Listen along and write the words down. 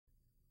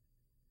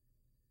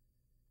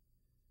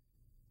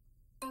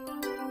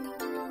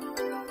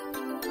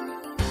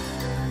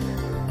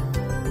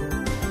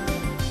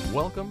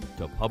Welcome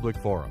to Public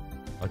Forum,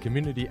 a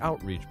community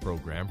outreach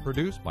program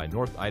produced by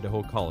North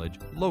Idaho College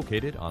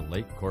located on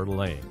Lake Coeur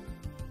d'Alene.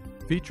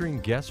 Featuring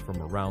guests from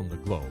around the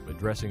globe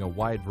addressing a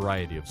wide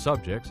variety of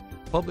subjects,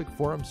 Public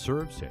Forum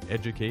serves to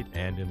educate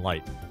and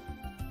enlighten.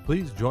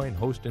 Please join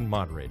host and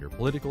moderator,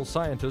 political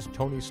scientist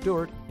Tony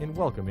Stewart, in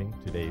welcoming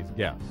today's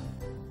guests.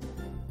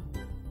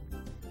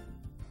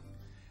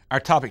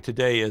 Our topic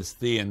today is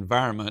the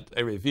environment,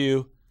 a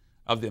review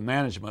of the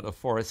management of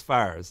forest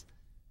fires.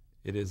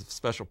 It is a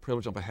special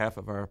privilege on behalf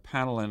of our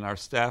panel and our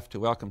staff to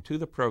welcome to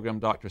the program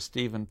Dr.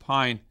 Stephen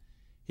Pine.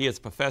 He is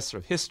professor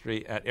of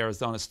history at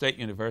Arizona State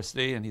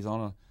University, and he's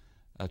on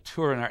a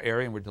tour in our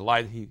area, and we're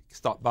delighted he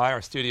stopped by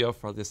our studio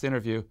for this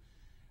interview.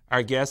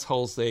 Our guest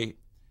holds a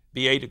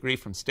BA degree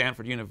from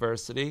Stanford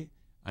University,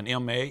 an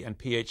MA and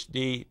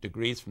PhD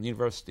degrees from the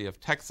University of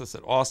Texas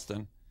at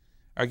Austin.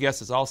 Our guest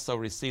has also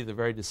received the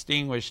very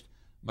distinguished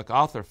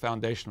MacArthur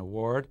Foundation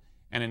Award,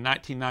 and in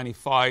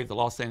 1995, the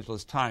Los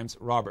Angeles Times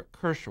Robert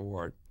Kirsch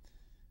Award.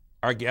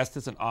 Our guest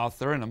is an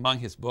author, and among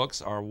his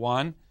books are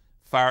one,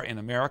 Fire in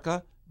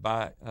America,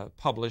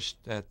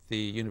 published at the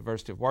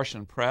University of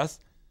Washington Press,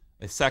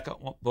 a second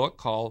book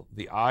called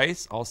The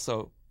Ice,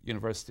 also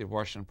University of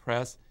Washington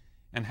Press,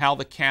 and How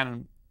the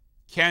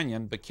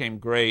Canyon Became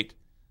Great,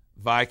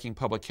 Viking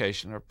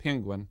publication, or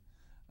Penguin.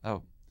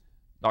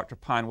 Dr.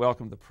 Pine,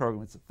 welcome to the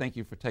program. Thank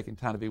you for taking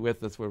time to be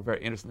with us. We're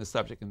very interested in this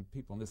subject, and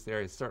people in this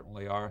area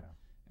certainly are. Yeah.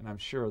 And I'm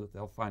sure that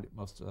they'll find it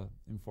most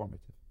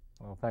informative.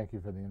 Well, thank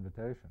you for the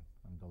invitation.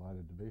 I'm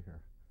delighted to be here.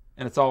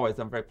 And as always,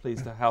 I'm very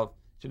pleased to have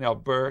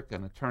Janelle Burke,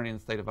 an attorney in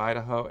the state of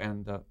Idaho,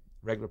 and a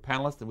regular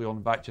panelist, and we will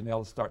invite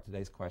Janelle to start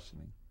today's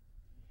questioning.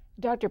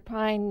 Dr.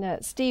 Pine,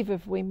 Steve,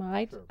 if we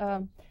might,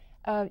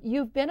 Sure.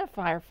 You've been a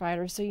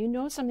firefighter, so you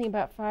know something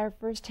about fire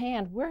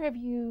firsthand. Where have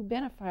you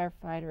been a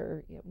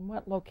firefighter? In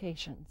what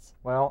locations?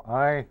 Well,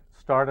 I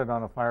started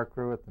on a fire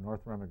crew at the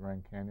North Rim of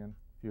Grand Canyon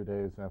a few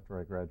days after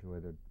I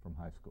graduated from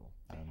high school.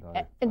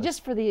 And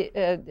just for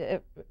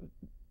the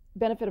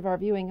benefit of our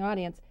viewing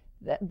audience,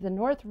 the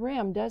North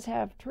Rim does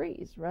have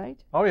trees,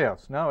 right? Oh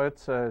yes, no,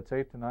 it's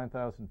 8,000 to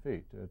 9,000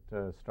 feet.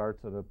 It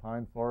starts at a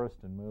pine forest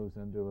and moves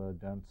into a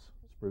dense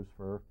spruce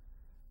fir,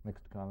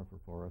 mixed conifer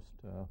forest.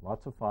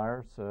 Lots of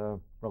fires,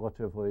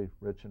 relatively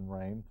rich in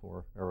rain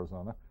for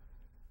Arizona,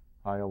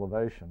 high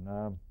elevation.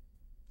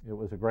 It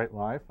was a great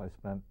life. I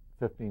spent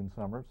 15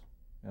 summers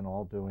in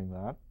all doing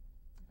that,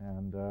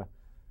 and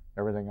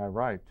everything I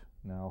write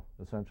now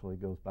essentially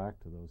goes back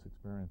to those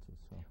experiences.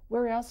 So.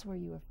 Where else were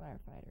you a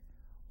firefighter?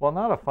 Well,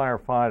 not a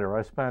firefighter.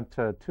 I spent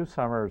 2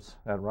 summers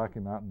at Rocky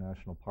Mountain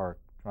National Park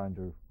trying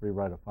to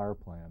rewrite a fire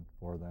plan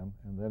for them.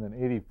 And then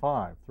in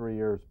 '85, 3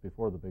 years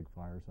before the big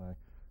fires, I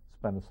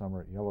spent a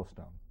summer at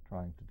Yellowstone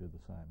trying to do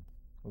the same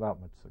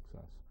without much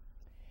success.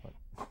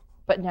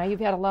 But now you've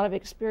had a lot of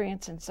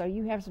experience, and so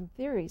you have some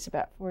theories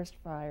about forest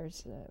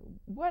fires.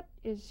 What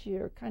is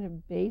your kind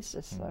of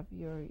basis of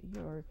your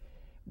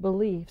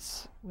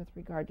beliefs with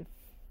regard to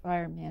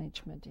fire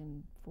management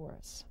in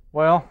forests?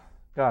 Well,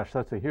 gosh,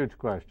 that's a huge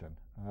question.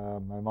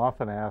 I'm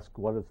often asked,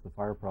 what is the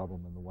fire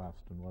problem in the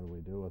West and what do we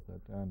do with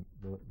it? And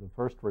the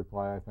first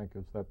reply, I think,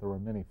 is that there are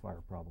many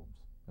fire problems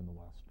in the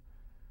West,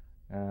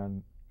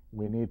 and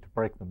we need to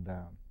break them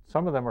down.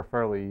 Some of them are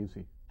fairly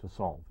easy to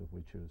solve if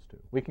we choose to.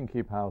 We can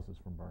keep houses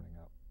from burning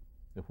up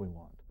if we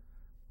want.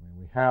 I mean,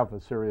 we have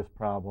a serious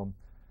problem.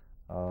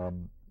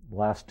 The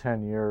last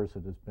 10 years,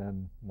 it has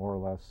been more or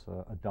less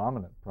a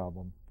dominant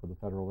problem for the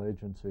federal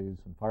agencies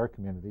and fire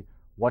community,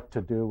 what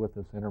to do with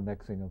this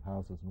intermixing of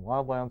houses and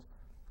wildlands.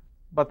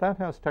 But that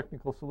has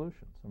technical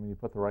solutions. I mean, you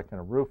put the right kind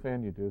of roof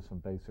in, you do some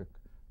basic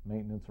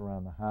maintenance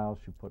around the house,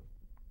 you put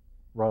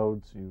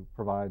roads, you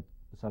provide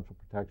essential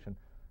protection.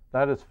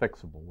 That is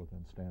fixable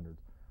within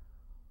standards.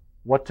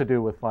 What to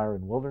do with fire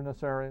in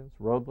wilderness areas,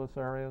 roadless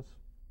areas,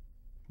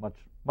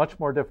 much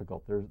more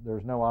difficult.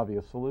 There's no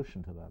obvious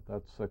solution to that.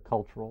 That's a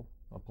cultural,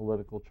 a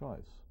political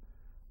choice.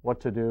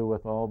 What to do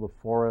with all the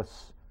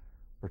forests,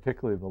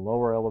 particularly the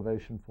lower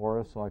elevation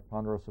forests like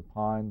ponderosa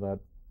pine that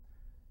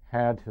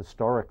had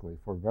historically,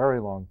 for very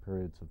long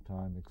periods of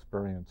time,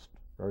 experienced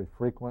very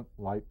frequent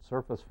light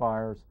surface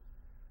fires.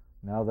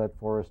 Now that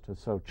forest has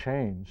so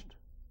changed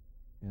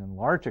in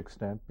large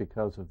extent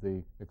because of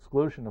the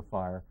exclusion of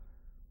fire,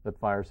 that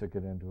fires that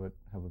get into it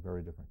have a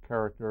very different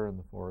character, and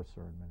the forests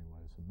are in many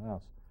ways a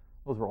mess.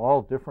 Those are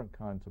all different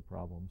kinds of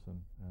problems,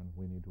 and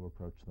we need to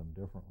approach them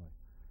differently.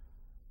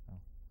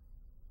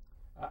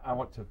 I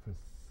want to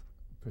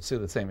pursue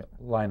the same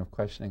line of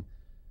questioning.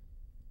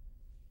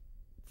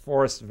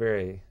 Forests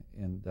vary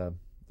in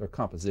their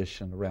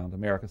composition around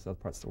America, other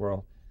parts of the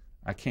world.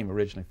 I came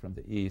originally from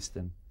the East,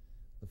 and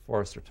the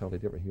forests are totally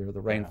different here. The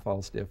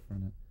rainfall's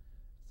different, and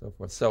so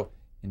forth. So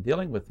in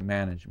dealing with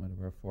management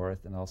of our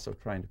forest and also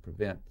trying to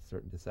prevent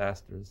certain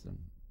disasters, and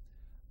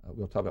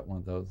we'll talk about one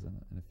of those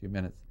in a few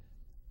minutes,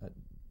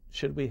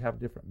 should we have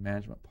different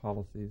management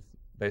policies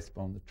based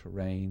upon the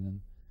terrain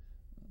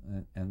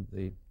and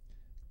the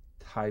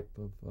type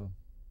of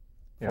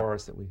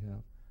forest that we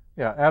have?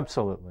 Yeah,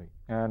 absolutely.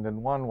 And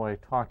in one way,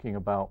 talking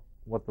about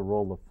what the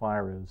role of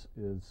fire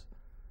is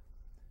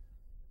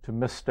to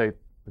misstate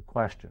the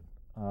question,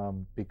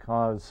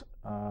 because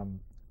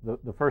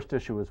the first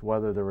issue is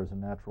whether there is a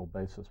natural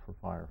basis for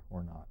fire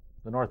or not.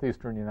 The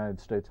northeastern United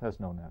States has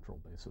no natural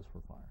basis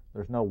for fire.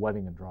 There's no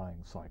wetting and drying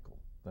cycle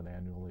that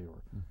annually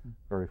or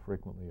very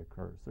frequently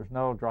occurs. There's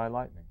no dry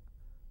lightning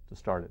to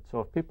start it.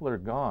 So if people are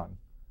gone,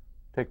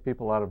 take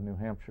people out of New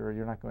Hampshire,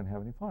 you're not going to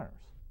have any fires.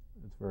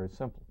 It's very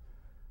simple.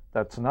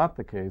 That's not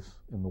the case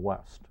in the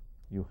West.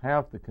 You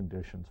have the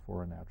conditions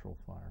for a natural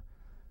fire.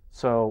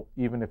 So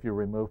even if you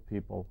remove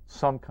people,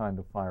 some kind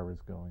of fire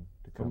is going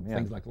to come in.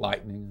 Things like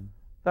lightning.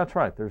 That's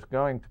right. There's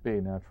going to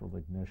be natural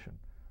ignition.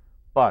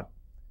 But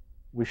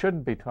we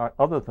shouldn't be talking,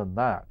 other than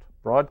that,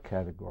 broad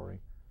category,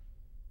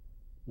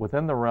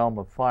 within the realm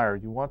of fire,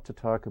 you want to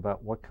talk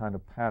about what kind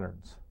of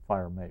patterns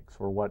fire makes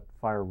or what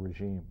fire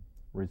regime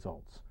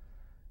results.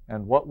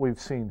 And what we've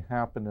seen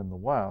happen in the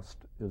West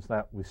is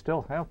that we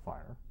still have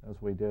fire, as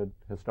we did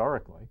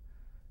historically,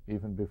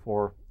 even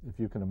before, if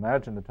you can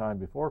imagine a time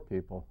before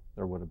people,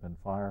 there would have been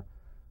fire,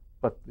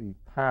 but the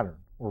pattern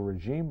or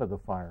regime of the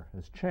fire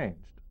has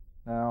changed.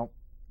 Now,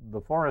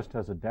 the forest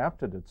has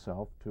adapted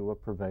itself to a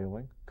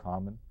prevailing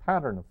common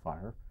pattern of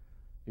fire.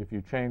 If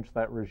you change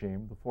that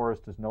regime, the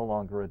forest is no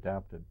longer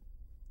adapted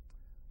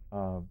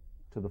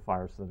to the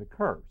fires that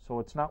occur. So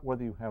it's not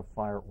whether you have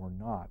fire or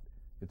not.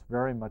 It's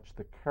very much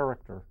the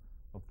character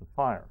of the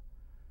fire.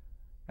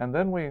 And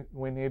then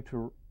we need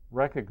to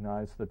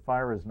recognize that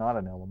fire is not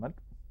an element,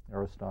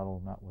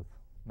 Aristotle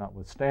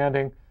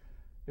notwithstanding.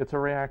 It's a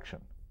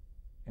reaction.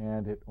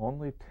 And it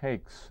only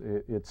takes,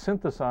 it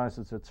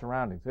synthesizes its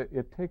surroundings.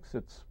 It takes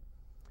its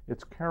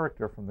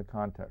character from the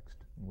context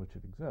in which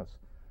it exists.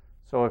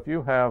 So if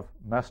you have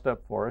messed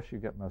up forests, you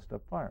get messed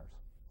up fires.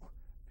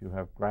 If you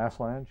have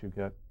grasslands, you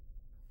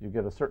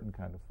get a certain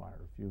kind of fire.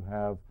 If you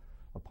have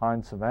a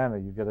pine savanna,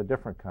 you get a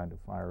different kind of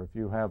fire. If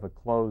you have a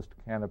closed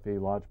canopy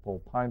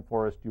lodgepole pine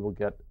forest, you will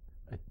get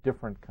a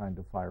different kind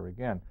of fire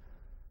again.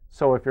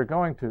 So if you're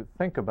going to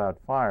think about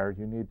fire,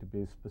 you need to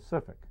be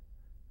specific.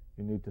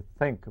 You need to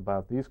think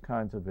about these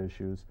kinds of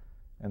issues,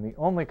 and the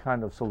only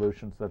kind of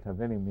solutions that have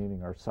any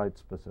meaning are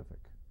site-specific.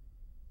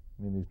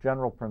 I mean, these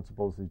general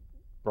principles, these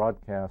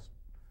broadcast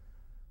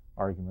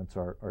arguments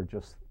are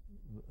just,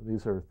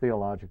 these are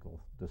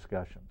theological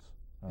discussions.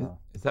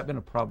 Has that been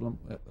a problem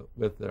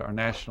with our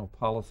national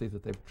policies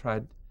that they've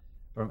tried,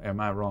 or am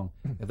I wrong?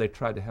 Have they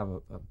tried to have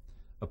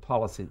a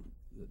policy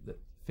that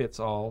fits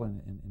all,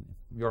 and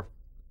your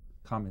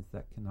comments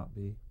that cannot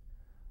be?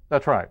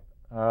 That's right,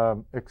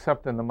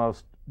 except in the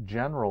most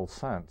general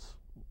sense,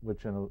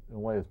 which in a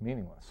way is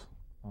meaningless.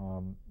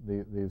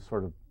 These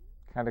sort of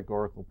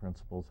categorical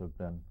principles have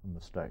been a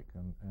mistake,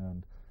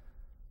 and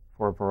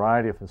for a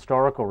variety of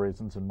historical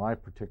reasons, and my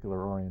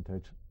particular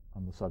orientation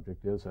on the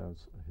subject is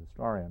as a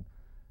historian,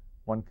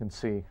 one can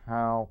see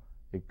how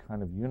a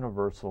kind of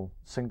universal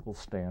single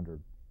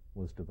standard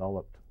was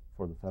developed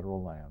for the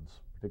federal lands,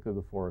 particularly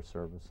the Forest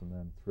Service, and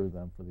then through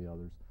them for the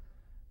others,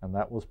 and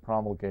that was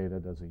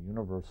promulgated as a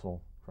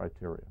universal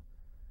criteria.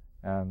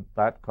 And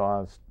that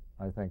caused,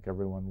 I think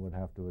everyone would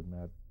have to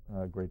admit,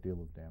 a great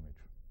deal of damage.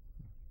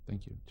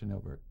 Thank you. Jan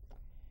Elbert.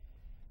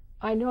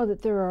 I know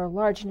that there are a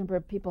large number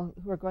of people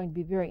who are going to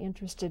be very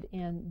interested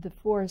in the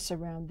forests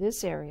around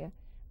this area.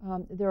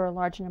 There are a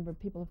large number of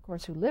people, of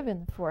course, who live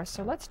in the forest.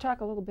 So let's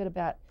talk a little bit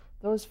about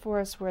those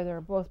forests where there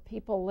are both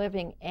people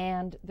living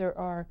and there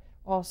are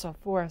also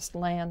forest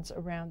lands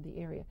around the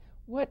area.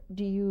 What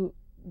do you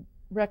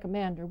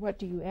recommend, or what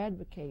do you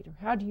advocate, or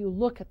how do you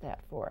look at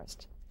that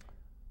forest?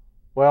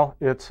 Well,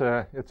 it's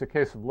a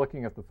case of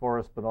looking at the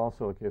forest, but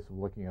also a case of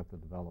looking at the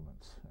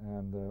developments.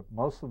 And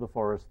most of the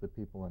forests that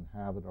people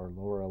inhabit are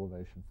lower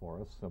elevation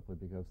forests, simply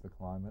because the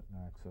climate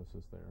and access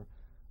is there.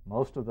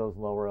 Most of those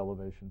lower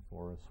elevation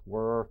forests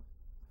were,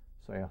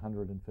 say,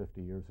 150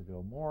 years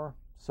ago, more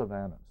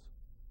savannas.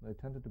 They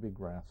tended to be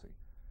grassy.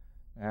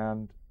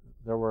 And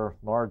there were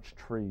large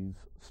trees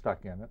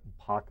stuck in it, and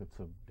pockets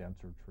of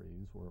denser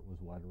trees where it was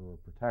wetter or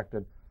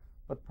protected,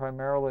 but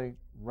primarily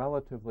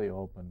relatively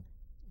open,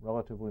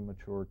 relatively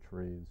mature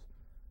trees,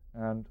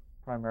 and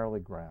primarily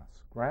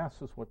grass.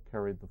 Grass is what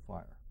carried the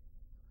fire.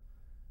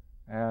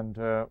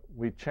 And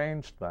we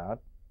changed that.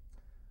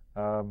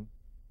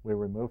 We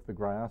removed the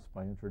grass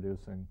by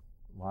introducing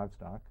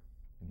livestock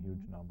in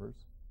huge numbers.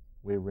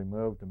 We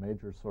removed a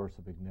major source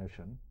of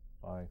ignition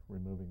by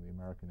removing the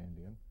American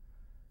Indian.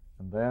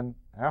 And then,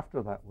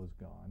 after that was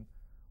gone,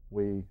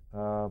 we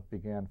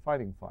began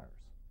fighting fires.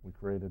 We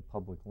created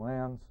public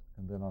lands,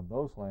 and then on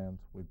those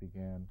lands we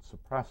began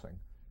suppressing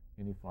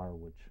any fire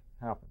which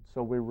happened.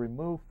 So we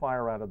removed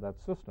fire out of that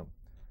system.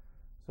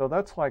 So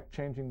that's like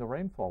changing the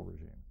rainfall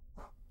regime.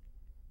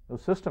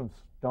 Those systems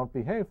don't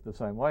behave the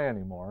same way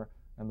anymore,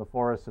 and the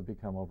forests have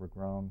become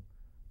overgrown,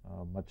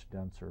 much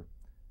denser,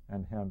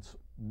 and hence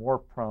more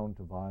prone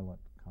to violent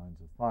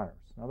kinds of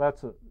fires. Now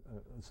that's an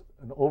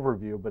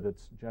overview, but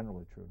it's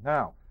generally true.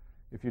 Now,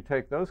 if you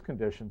take those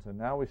conditions and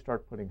now we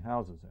start putting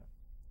houses in,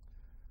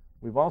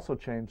 we've also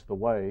changed the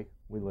way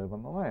we live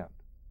on the land.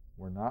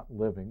 We're not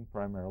living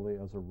primarily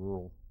as a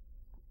rural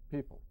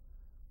people.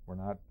 We're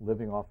not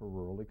living off a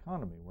rural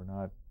economy. We're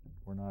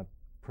not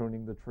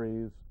pruning the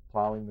trees,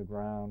 plowing the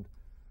ground,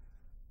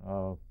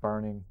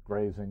 burning,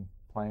 grazing,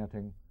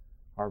 planting,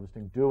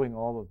 harvesting, doing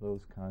all of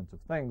those kinds of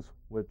things,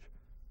 which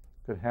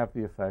could have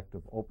the effect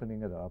of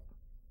opening it up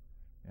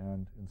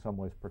and in some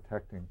ways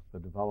protecting the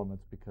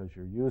developments because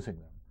you're using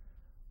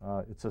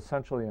them. It's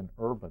essentially an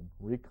urban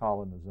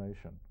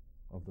recolonization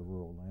of the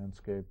rural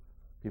landscape.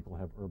 People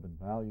have urban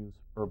values,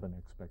 urban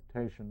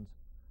expectations,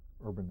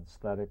 urban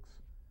aesthetics,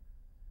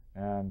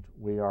 and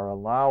we are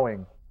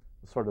allowing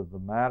sort of the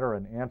matter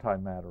and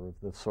antimatter of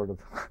this sort of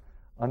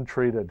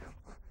untreated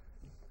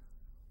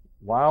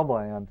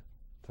wildland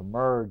to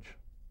merge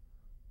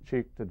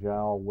cheek to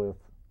jowl with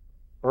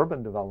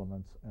urban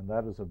developments, and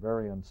that is a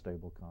very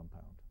unstable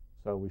compound.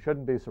 So we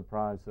shouldn't be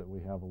surprised that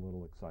we have a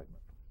little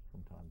excitement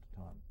from time to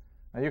time.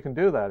 Now you can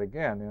do that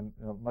again in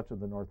much of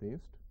the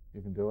Northeast.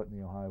 You can do it in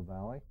the Ohio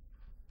Valley.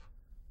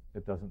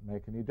 It doesn't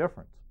make any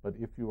difference. But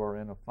if you are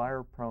in a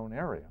fire-prone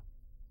area,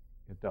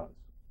 it does.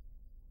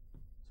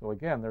 So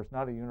again, there's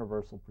not a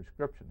universal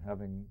prescription.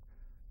 Having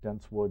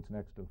dense woods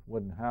next to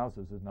wooden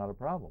houses is not a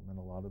problem in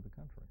a lot of the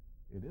country.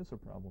 It is a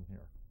problem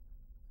here.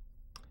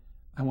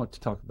 I want to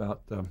talk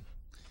about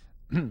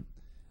an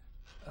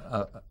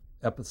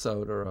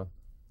episode, or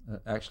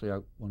actually I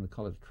want to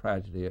call it a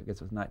tragedy. I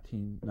guess it was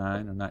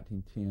 1909 or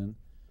 1910,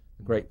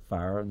 the Great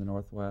Fire in the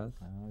Northwest.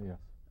 Oh,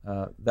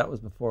 yes. That was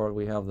before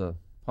we have the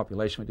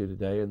population we do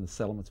today and the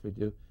settlements we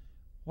do.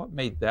 What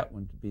made that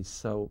one to be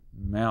so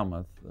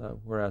mammoth,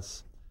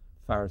 whereas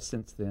fires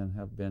since then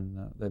have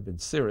been they've been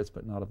serious,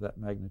 but not of that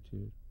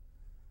magnitude?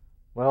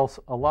 Well,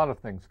 a lot of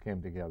things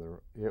came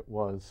together. It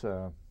was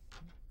a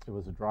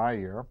dry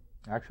year.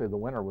 Actually, the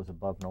winter was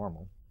above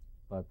normal,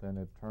 but then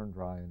it turned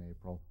dry in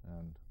April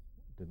and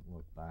didn't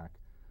look back.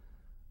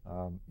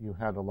 You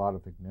had a lot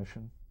of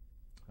ignition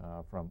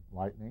from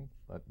lightning,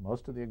 but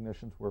most of the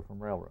ignitions were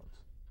from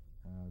railroads.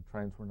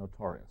 Trains were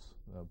notorious.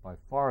 By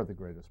far the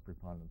greatest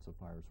preponderance of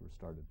fires were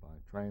started by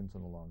trains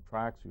and along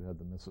tracks. You had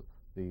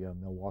the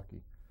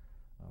Milwaukee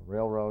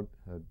Railroad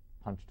had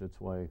punched its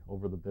way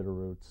over the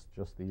Bitterroots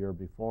just the year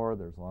before.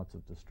 There's lots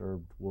of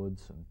disturbed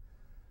woods and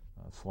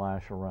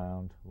slash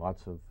around,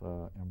 lots of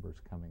embers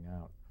coming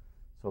out.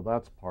 So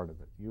that's part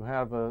of it. You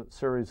have a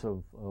series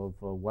of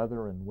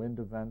weather and wind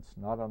events,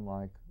 not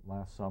unlike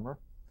last summer,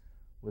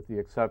 with the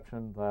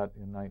exception that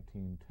in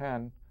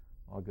 1910,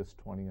 August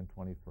 20 and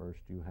 21st,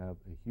 you have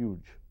a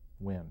huge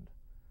wind,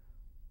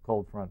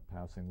 cold front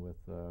passing with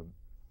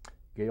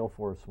gale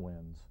force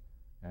winds,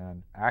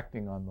 and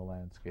acting on the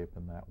landscape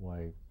in that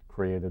way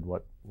created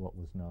what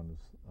was known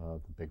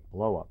as the big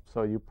blow-up.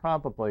 So you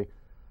probably,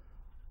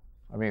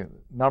 I mean,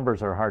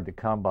 numbers are hard to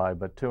come by,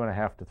 but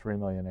 2.5 to 3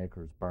 million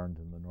acres burned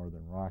in the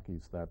northern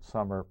Rockies that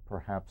summer.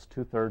 Perhaps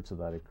 2/3 of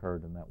that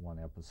occurred in that one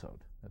episode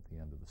at the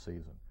end of the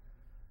season.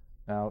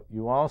 Now,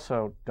 you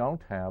also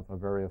don't have a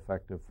very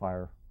effective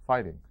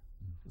firefighting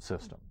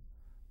system.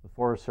 The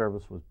Forest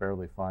Service was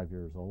barely 5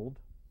 years old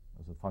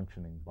as a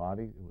functioning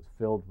body. It was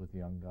filled with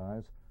young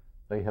guys.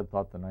 They had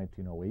thought the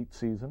 1908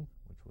 season,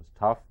 which was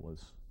tough,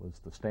 was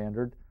the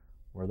standard.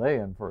 Were they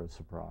in for a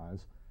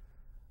surprise?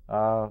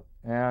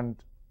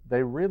 And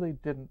they really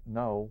didn't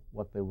know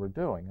what they were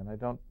doing. And I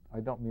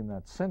don't mean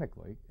that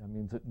cynically. I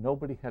mean that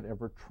nobody had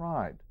ever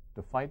tried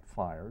to fight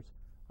fires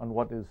on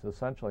what is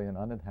essentially an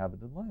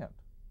uninhabited land,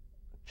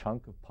 a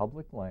chunk of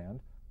public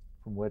land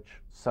from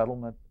which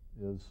settlement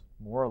is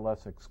more or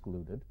less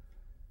excluded.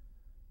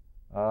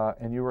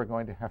 And you were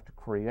going to have to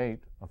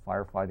create a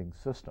firefighting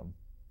system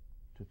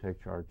to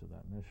take charge of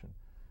that mission.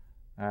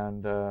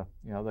 And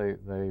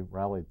they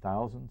rallied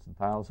thousands and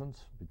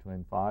thousands,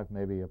 between 5,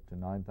 maybe up to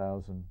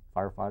 9,000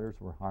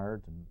 firefighters were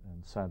hired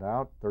and sent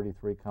out.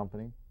 33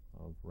 company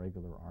of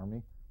regular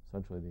Army,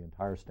 essentially the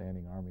entire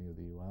standing Army of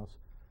the U.S.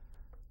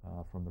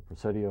 From the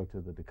Presidio to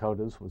the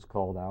Dakotas was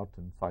called out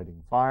in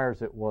fighting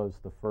fires. It was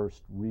the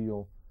first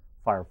real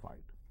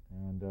firefight,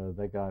 and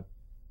they got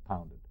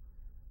pounded.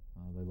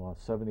 They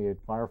lost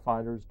 78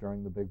 firefighters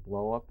during the big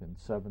blow-up in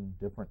 7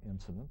 different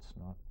incidents,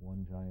 not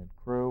one giant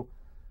crew.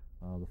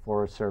 The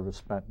Forest Service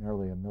spent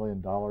nearly $1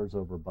 million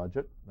over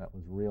budget. That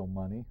was real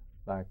money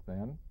back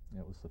then.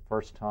 It was the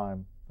first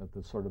time that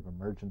this sort of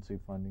emergency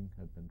funding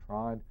had been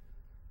tried.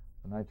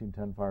 The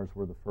 1910 fires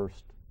were the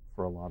first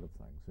for a lot of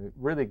things. It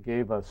really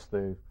gave us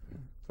the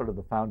sort of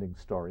the founding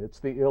story. It's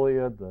the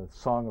Iliad, the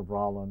Song of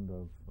Roland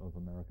of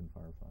American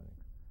firefighting.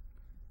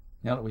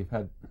 Now that we've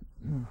had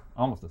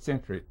almost a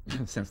century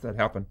since that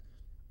happened,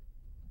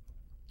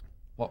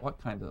 what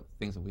kind of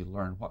things have we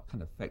learned? What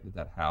kind of effect did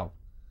that have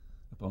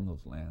upon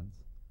those lands?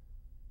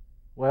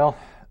 Well,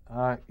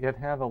 it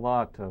had a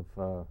lot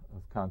of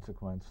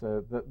consequence.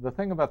 The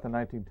thing about the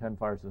 1910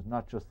 fires is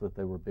not just that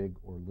they were big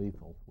or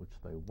lethal, which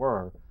they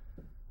were,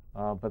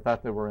 but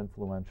that they were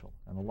influential.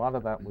 And a lot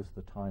of that was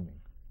the timing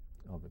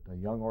of it. A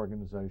young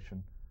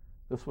organization.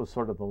 This was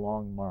sort of the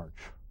long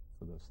march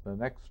for this.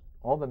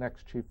 All the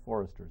next chief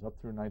foresters up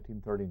through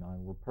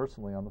 1939 were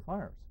personally on the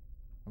fires.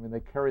 I mean, they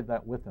carried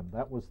that with them.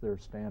 That was their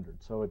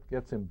standard. So it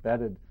gets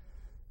embedded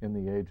in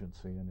the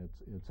agency and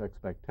its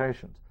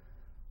expectations.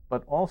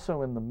 But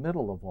also in the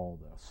middle of all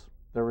this,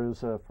 there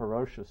is a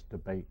ferocious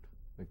debate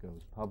that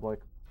goes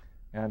public.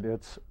 And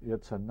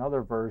it's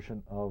another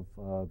version of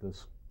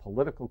this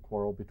political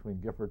quarrel between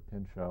Gifford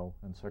Pinchot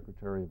and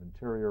Secretary of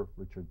Interior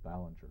Richard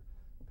Ballinger.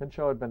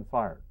 Pinchot had been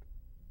fired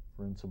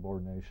for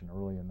insubordination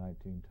early in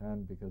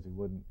 1910 because he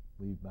wouldn't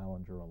leave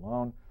Ballinger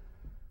alone,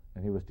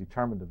 and he was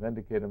determined to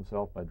vindicate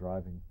himself by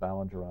driving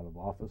Ballinger out of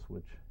office,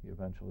 which he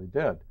eventually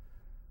did.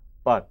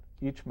 But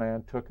each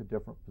man took a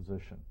different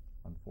position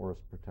on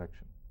forest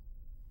protection.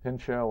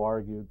 Pinchot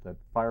argued that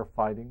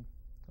firefighting,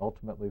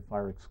 ultimately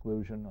fire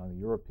exclusion on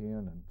a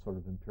European and sort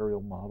of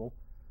imperial model,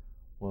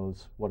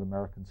 was what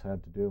Americans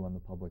had to do on the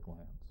public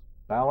lands.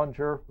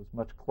 Ballinger was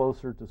much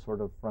closer to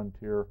sort of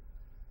frontier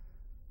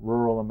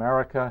rural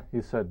America.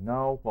 He said,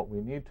 no, what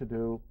we need to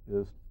do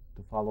is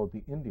to follow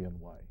the Indian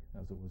way,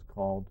 as it was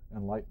called,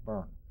 and light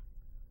burn.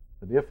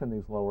 That if in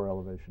these lower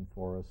elevation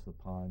forests, the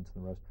pines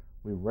and the rest,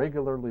 we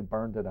regularly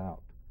burned it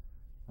out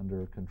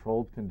under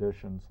controlled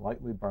conditions,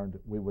 lightly burned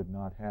it, we would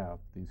not have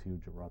these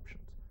huge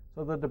eruptions.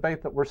 So the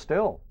debate that we're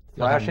still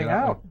flashing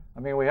out, I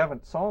mean, we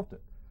haven't solved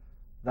it.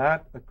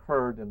 That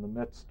occurred in the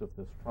midst of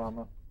this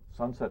trauma.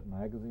 Sunset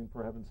Magazine,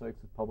 for heaven's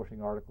sakes, is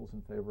publishing articles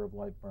in favor of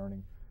light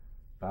burning.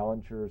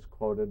 Ballinger is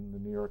quoted in the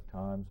New York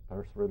Times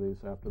press release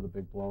after the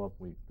big blow-up.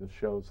 This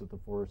shows that the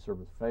Forest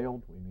Service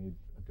failed. We need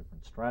a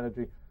different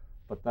strategy.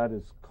 But that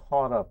is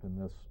caught up in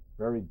this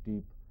very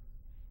deep,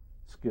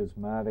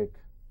 schismatic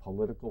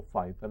political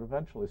fight that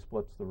eventually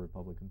splits the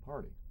Republican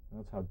Party.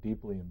 That's how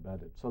deeply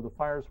embedded. So the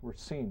fires were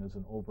seen as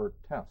an overt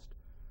test.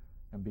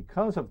 And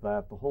because of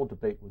that, the whole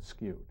debate was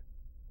skewed,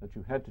 that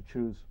you had to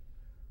choose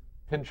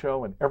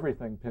Pinchot and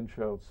everything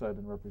Pinchot said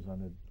and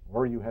represented,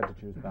 or you had to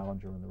choose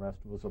Ballinger and the rest.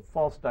 It was a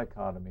false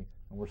dichotomy,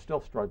 and we're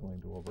still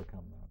struggling to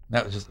overcome that.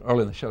 That was just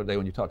early in the show today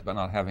when you talked about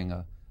not having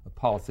a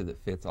policy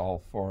that fits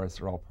all forests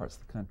or all parts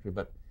of the country.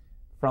 But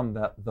from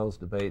those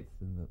debates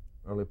in the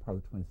early part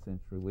of the 20th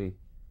century, we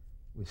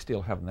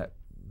still have that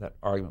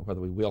argument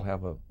whether we will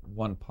have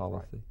one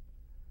policy. Right.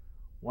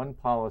 One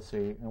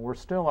policy, and we're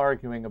still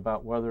arguing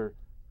about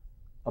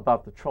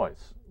the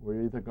choice.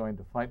 We're either going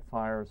to fight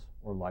fires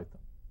or light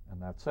them,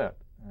 and that's it.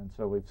 And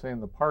so we've seen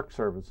the Park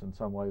Service in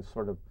some ways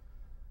sort of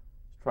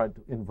tried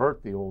to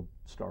invert the old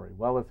story.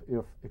 Well,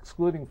 if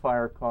excluding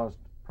fire caused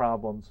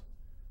problems,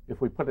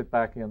 if we put it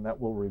back in, that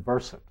will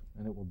reverse it,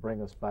 and it will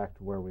bring us back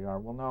to where we are.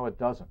 Well, no, it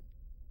doesn't.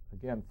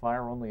 Again,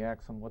 fire only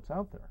acts on what's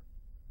out there.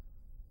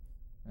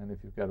 And if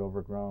you've got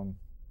overgrown,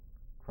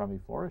 crummy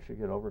forests, you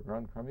get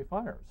overgrown, crummy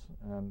fires.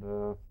 And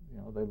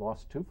they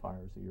lost 2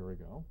 fires a year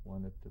ago,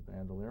 one at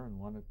Bandelier and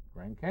one at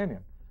Grand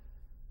Canyon,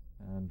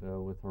 and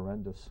with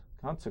horrendous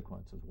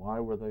consequences. Why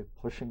were they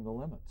pushing the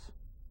limits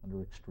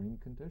under extreme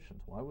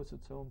conditions? Why was it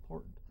so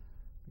important?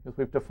 Because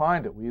we've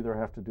defined it. We either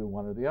have to do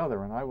one or the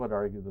other. And I would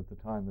argue that the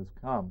time has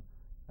come,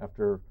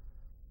 after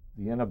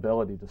the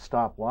inability to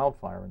stop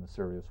wildfire in a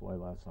serious way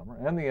last summer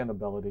and the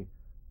inability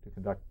to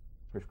conduct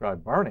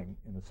prescribed burning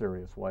in a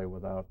serious way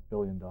without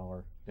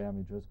billion-dollar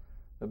damages,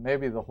 that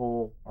maybe the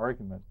whole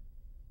argument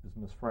is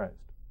misphrased.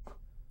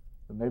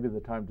 That maybe the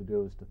time to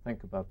do is to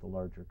think about the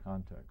larger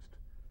context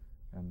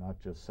and not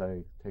just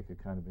say, take a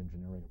kind of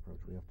engineering approach.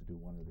 We have to do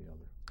one or the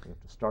other. We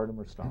have to start them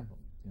or stop them.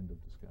 End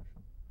of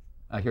discussion.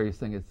 I hear you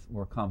saying it's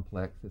more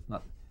complex. It's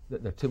not,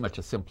 there's too much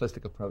a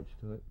simplistic approach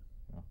to it.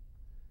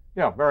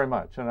 Yeah, very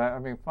much. And I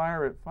mean,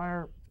 fire,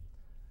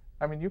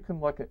 I mean, you can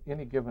look at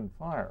any given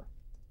fire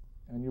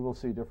and you will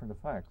see different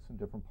effects in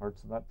different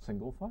parts of that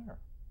single fire.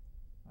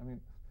 I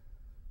mean,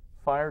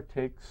 fire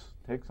takes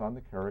on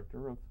the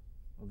character of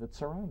its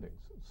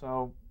surroundings.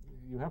 So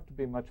you have to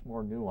be much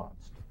more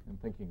nuanced in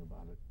thinking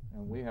about it.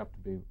 And we have to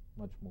be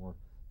much more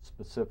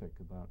specific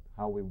about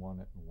how we want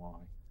it and why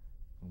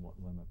and what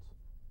limits.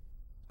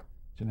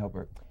 Janelle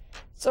Burke.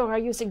 So are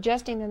you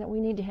suggesting then that we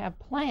need to have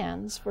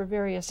plans for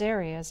various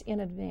areas in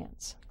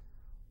advance?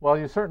 Well,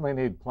 you certainly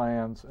need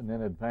plans and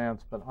in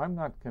advance, but I'm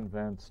not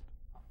convinced.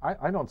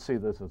 I don't see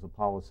this as a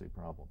policy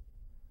problem.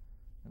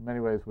 In many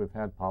ways, we've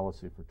had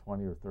policy for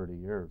 20 or 30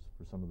 years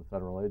for some of the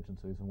federal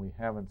agencies, and we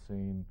haven't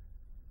seen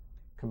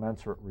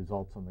commensurate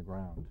results on the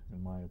ground,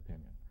 in my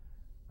opinion.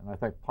 And I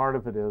think part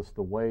of it is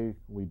the way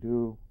we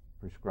do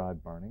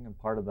prescribed burning, and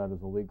part of that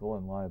is a legal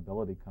and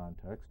liability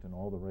context and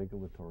all the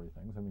regulatory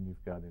things. I mean,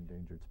 you've got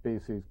endangered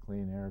species,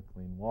 clean air,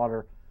 clean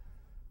water,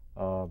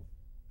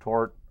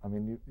 tort. I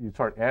mean, you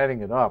start adding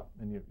it up,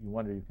 and you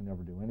wonder you can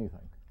never do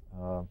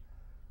anything.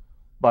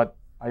 But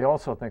I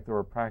also think there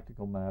are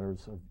practical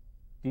matters of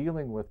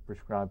dealing with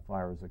prescribed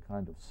fire as a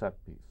kind of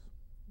set piece.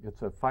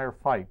 It's a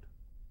firefight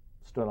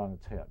stood on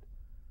its head.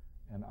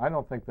 And I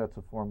don't think that's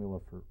a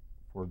formula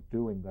for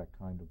doing that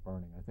kind of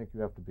burning. I think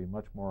you have to be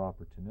much more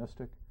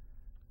opportunistic.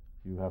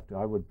 You have to,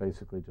 I would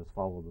basically just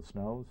follow the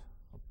snows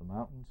up the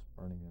mountains,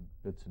 burning in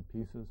bits and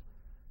pieces.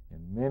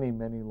 In many,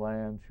 many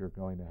lands, you're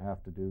going to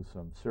have to do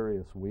some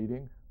serious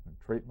weeding and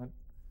treatment,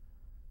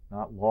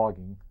 not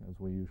logging, as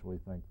we usually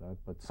think that,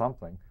 but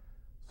something,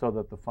 so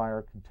that the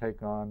fire can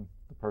take on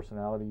the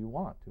personality you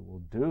want. It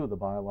will do the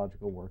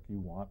biological work you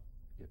want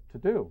it to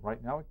do.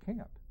 Right now it can't.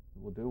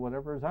 It will do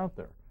whatever is out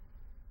there.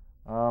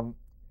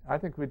 I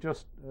think we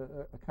just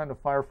a kind of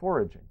fire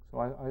foraging. So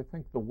I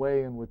think the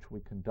way in which we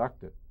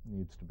conduct it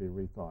needs to be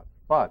rethought.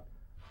 But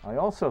I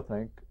also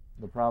think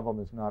the problem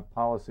is not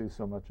policy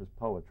so much as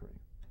poetry.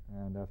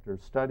 And after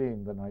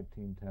studying the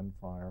 1910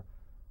 fire,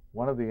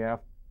 one of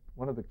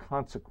the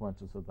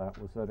consequences of that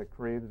was that it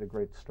created a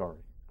great story,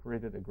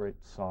 created a great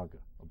saga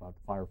about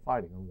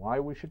firefighting and why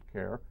we should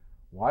care,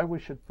 why we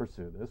should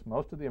pursue this.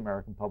 Most of the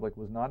American public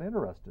was not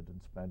interested in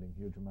spending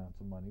huge amounts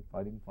of money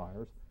fighting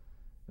fires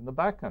in the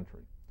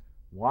backcountry.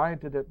 Why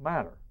did it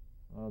matter?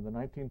 The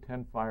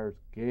 1910 fires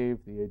gave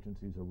the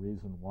agencies a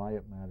reason why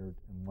it mattered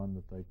and one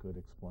that they could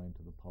explain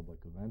to the public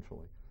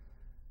eventually.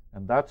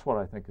 And that's what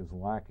I think is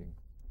lacking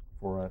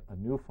for a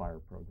new fire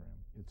program.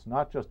 It's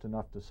not just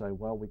enough to say,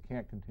 well, we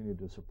can't continue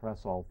to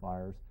suppress all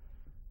fires,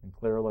 and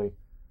clearly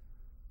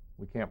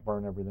we can't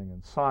burn everything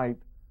in sight,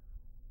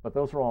 but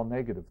those are all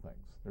negative things.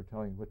 They're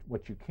telling you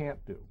what you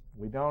can't do.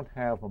 We don't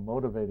have a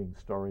motivating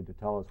story to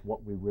tell us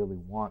what we really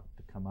want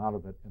to come out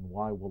of it and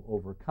why we'll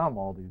overcome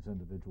all these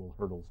individual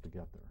hurdles to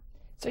get there.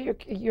 So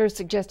you're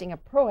suggesting a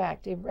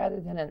proactive rather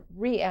than a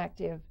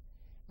reactive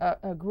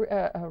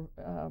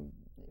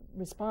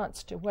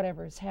response to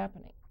whatever is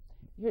happening.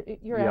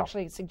 You're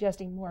actually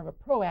suggesting more of a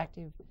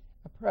proactive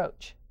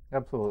approach.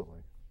 Absolutely.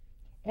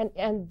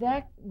 And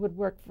that would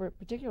work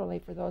particularly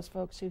for those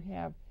folks who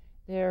have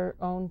their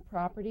own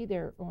property,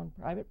 their own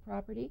private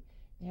property.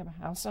 They have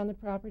a house on the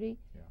property.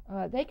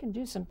 Yeah. They can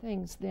do some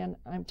things then,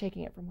 I'm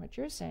taking it from what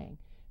you're saying.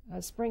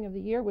 Spring of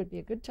the year would be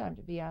a good time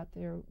to be out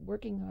there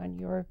working on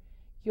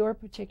your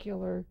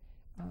particular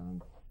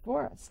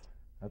forest.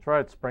 That's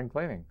right, spring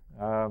cleaning.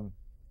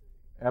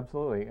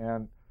 Absolutely.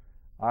 And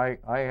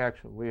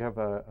we have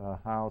a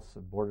house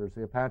that borders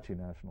the Apache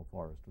National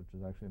Forest, which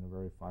is actually in a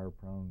very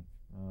fire-prone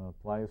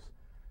place.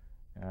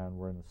 And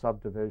we're in a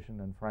subdivision,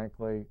 and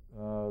frankly,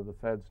 the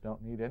feds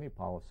don't need any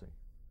policy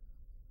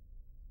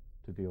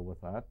to deal with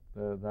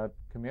that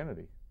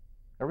community.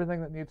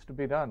 Everything that needs to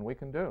be done, we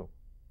can do.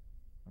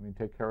 I mean,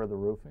 take care of the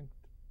roofing,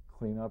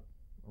 clean up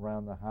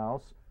around the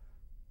house,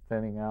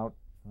 thinning out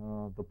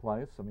the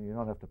place. I mean, you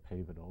don't have to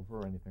pave it over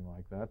or anything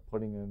like that.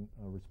 Putting in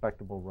a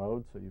respectable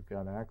road so you've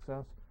got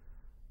access.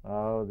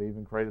 They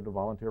even created a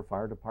volunteer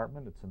fire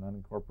department. It's an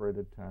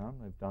unincorporated town.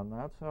 They've done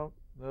that. So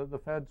the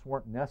feds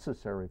weren't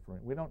necessary for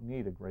it. We don't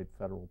need a great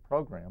federal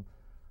program.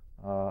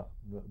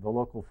 The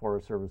local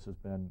Forest Service has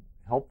been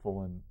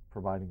helpful in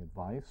providing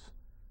advice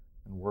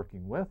and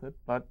working with it,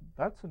 but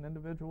that's an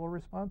individual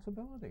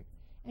responsibility.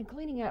 And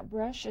cleaning out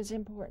brush is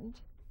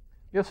important.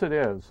 Yes, it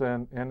is.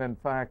 And in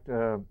fact,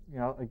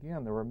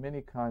 again, there were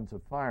many kinds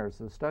of fires.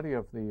 The study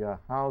of the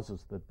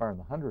houses that burned,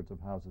 the hundreds of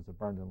houses that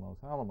burned in Los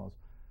Alamos,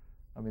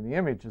 I mean, the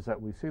images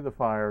that we see the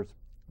fires,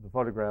 the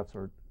photographs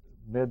are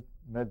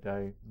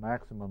midday,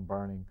 maximum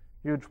burning,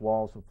 huge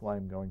walls of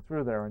flame going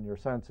through there, and your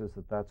sense is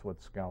that that's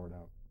what scoured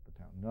out the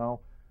town. No,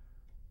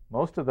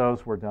 most of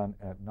those were done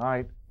at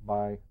night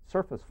by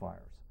surface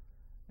fires.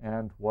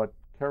 And what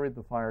carried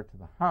the fire to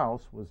the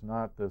house was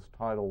not this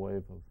tidal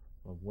wave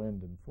of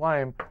wind and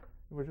flame.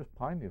 It was just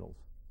pine needles,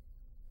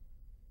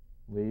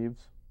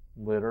 leaves,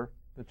 litter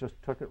that just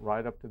took it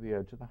right up to the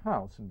edge of the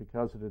house. And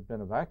because it had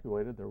been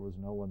evacuated, there was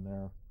no one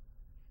there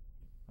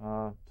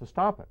to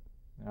stop it.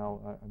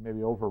 Now, I may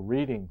be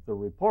over-reading the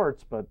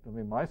reports, but I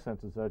mean, my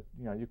sense is that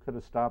you could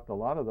have stopped a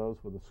lot of those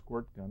with a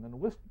squirt gun and a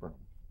whisk broom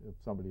if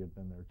somebody had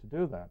been there to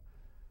do that.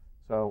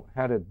 So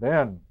had it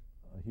been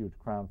a huge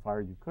crown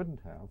fire, you couldn't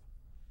have,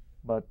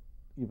 but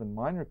even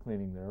minor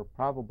cleaning there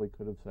probably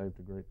could have saved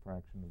a great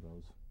fraction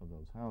of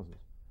those houses.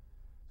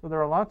 So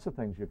there are lots of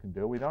things you can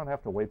do. We don't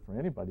have to wait for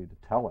anybody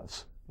to tell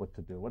us what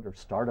to do or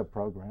start a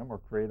program or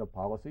create a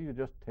policy. You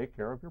just take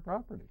care of your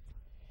property.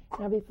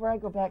 Now, before I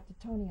go back to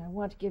Tony, I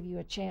want to give you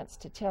a chance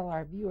to tell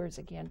our viewers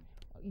again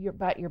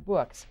about your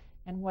books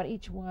and what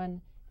each one,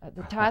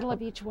 the title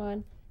of each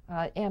one,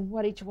 and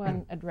what each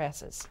one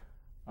addresses.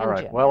 All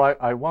right. Jim. Well,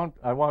 I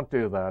won't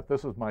do that.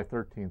 This is my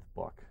 13th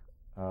book.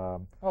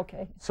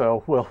 Okay.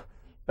 So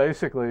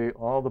basically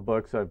all the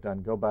books I've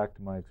done go back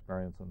to my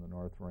experience on the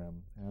North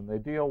Rim, and they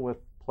deal with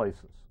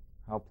places,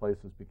 how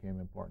places became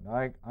important.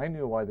 I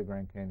knew why the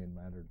Grand Canyon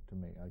mattered to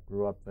me. I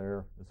grew up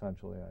there,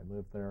 essentially. I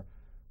lived there.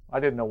 I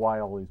didn't know why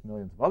all these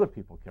millions of other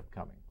people kept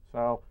coming.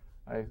 So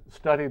I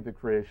studied the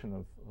creation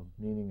of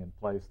meaning and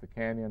place. The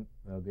canyon,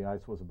 the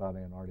ice was about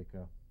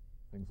Antarctica,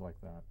 things like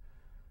that.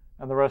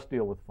 And the rest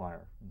deal with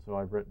fire. And so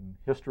I've written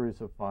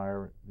histories of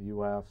fire, the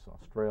U.S.,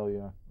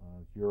 Australia,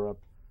 Europe.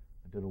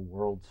 I did a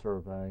world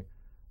survey.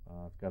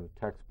 I've got a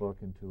textbook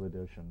in 2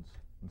 editions,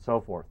 and so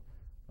forth.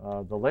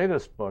 The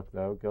latest book,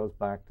 though, goes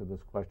back to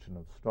this question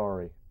of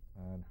story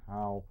and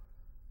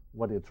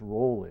what its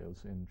role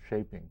is in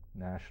shaping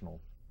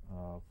national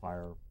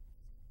fire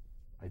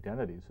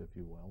identities, if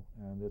you will.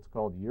 And it's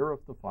called Year of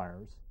the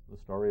Fires, the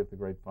story of the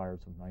great fires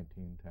of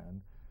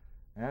 1910.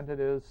 And it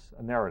is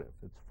a narrative.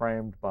 It's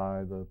framed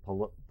by the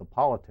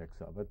politics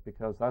of it,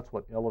 because that's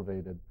what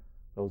elevated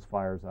those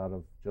fires out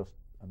of just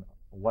a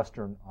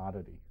Western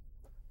oddity,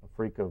 a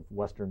freak of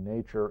Western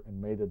nature,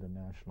 and made it a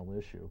national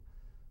issue.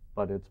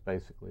 But it's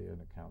basically an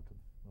account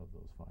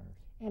those fires.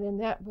 And in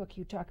that book,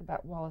 you talk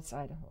about Wallace,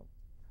 Idaho.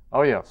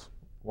 Oh, yes.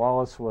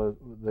 Wallace was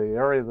the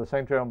area of the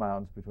St. Joe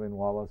Mountains between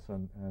Wallace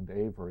and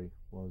Avery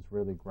was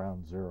really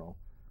ground zero.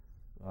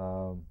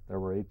 There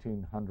were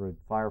 1,800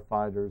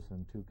 firefighters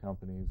and 2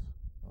 companies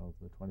of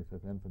the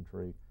 25th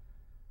Infantry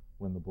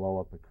when the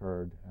blow-up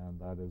occurred, and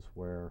that is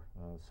where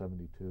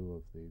 72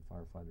 of the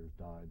firefighters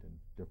died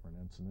in different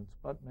incidents,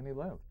 but many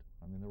lived.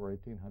 I mean, there were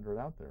 1,800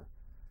 out there.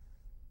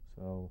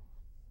 So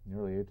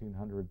nearly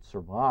 1,800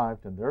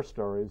 survived, and their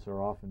stories are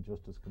often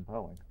just as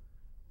compelling.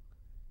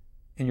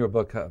 In your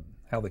book,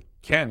 How the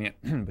Canyon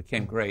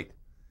Became Great,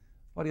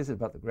 what is it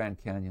about the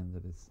Grand Canyon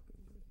that is,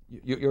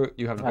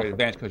 you have a great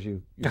advantage because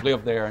you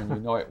live there and you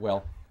know it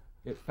well.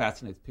 It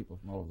fascinates people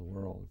from all over the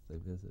world if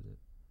they visit it.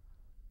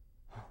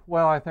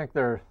 Well, I think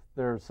there's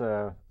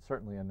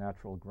certainly a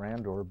natural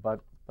grandeur,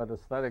 but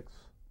aesthetics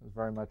is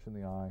very much in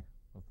the eye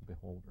of the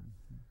beholder.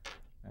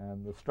 Mm-hmm.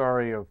 And the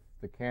story of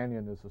the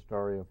canyon is a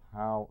story of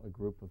how a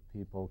group of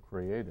people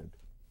created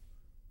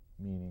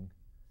meaning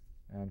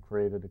and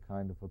created a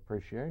kind of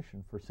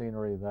appreciation for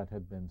scenery that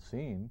had been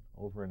seen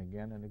over and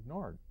again and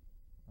ignored.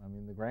 I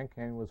mean, the Grand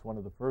Canyon was one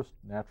of the first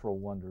natural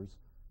wonders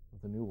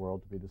of the New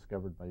World to be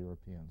discovered by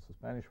Europeans. The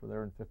Spanish were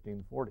there in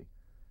 1540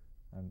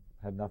 and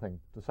had nothing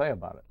to say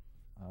about it.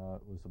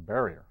 It was a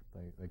barrier.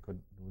 They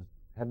couldn't.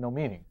 Had no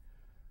meaning.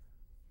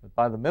 But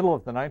by the middle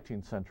of the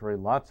 19th century,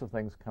 lots of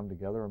things come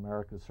together.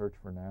 America's search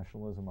for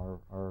nationalism,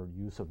 our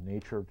use of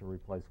nature to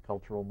replace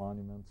cultural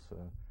monuments,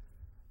 our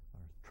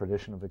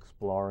tradition of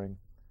exploring.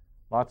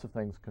 Lots of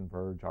things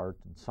converge, art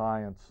and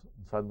science,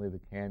 and suddenly the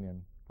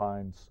canyon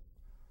finds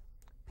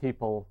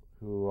people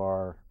who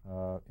are,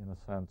 in a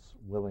sense,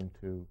 willing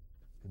to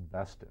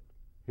invest it.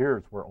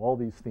 Here's where all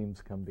these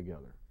themes come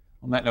together.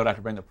 On that note, I have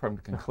to bring the program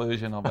to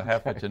conclusion. On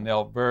behalf of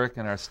Janelle Burke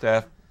and our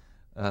staff,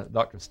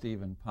 Dr.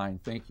 Stephen Pyne,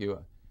 thank you.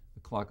 The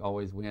clock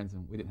always wins,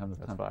 and we didn't have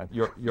enough time. That's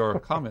fine. Your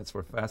comments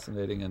were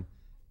fascinating, and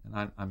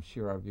I'm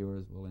sure our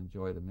viewers will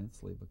enjoy it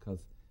immensely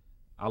because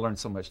I learned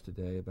so much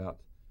today about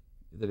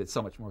that it's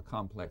so much more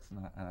complex,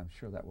 and I'm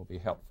sure that will be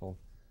helpful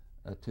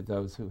to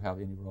those who have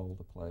any role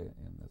to play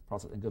in this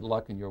process. And good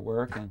luck in your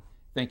work, and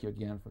thank you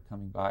again for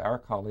coming by our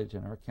college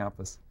and our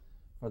campus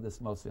for this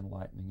most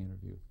enlightening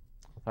interview.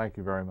 Well, thank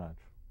you very much.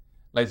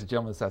 Ladies and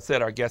gentlemen, as I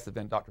said, our guest has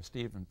been Dr.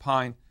 Stephen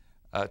Pyne,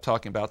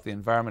 talking about the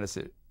environment as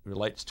it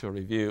relates to a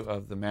review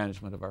of the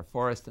management of our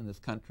forest in this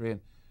country.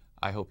 And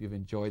I hope you've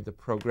enjoyed the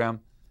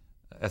program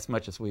as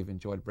much as we've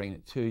enjoyed bringing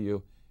it to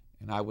you.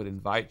 And I would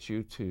invite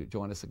you to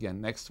join us again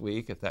next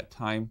week. At that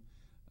time,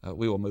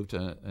 we will move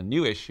to a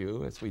new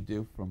issue as we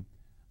do from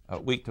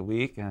week to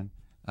week. And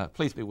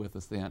please be with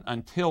us then.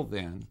 Until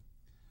then,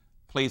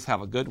 please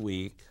have a good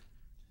week.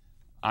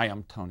 I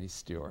am Tony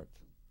Stewart.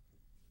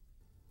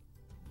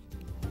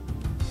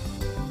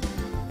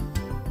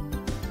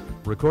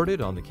 Recorded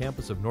on the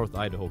campus of North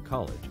Idaho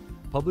College,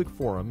 Public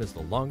Forum is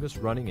the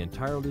longest-running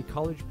entirely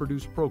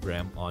college-produced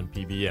program on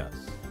PBS.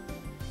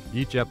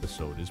 Each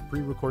episode is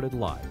pre-recorded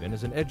live and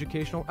is an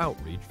educational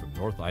outreach from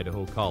North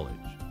Idaho College.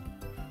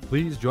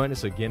 Please join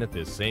us again at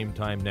this same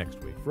time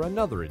next week for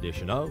another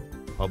edition of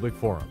Public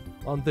Forum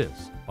on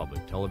this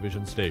public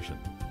television station.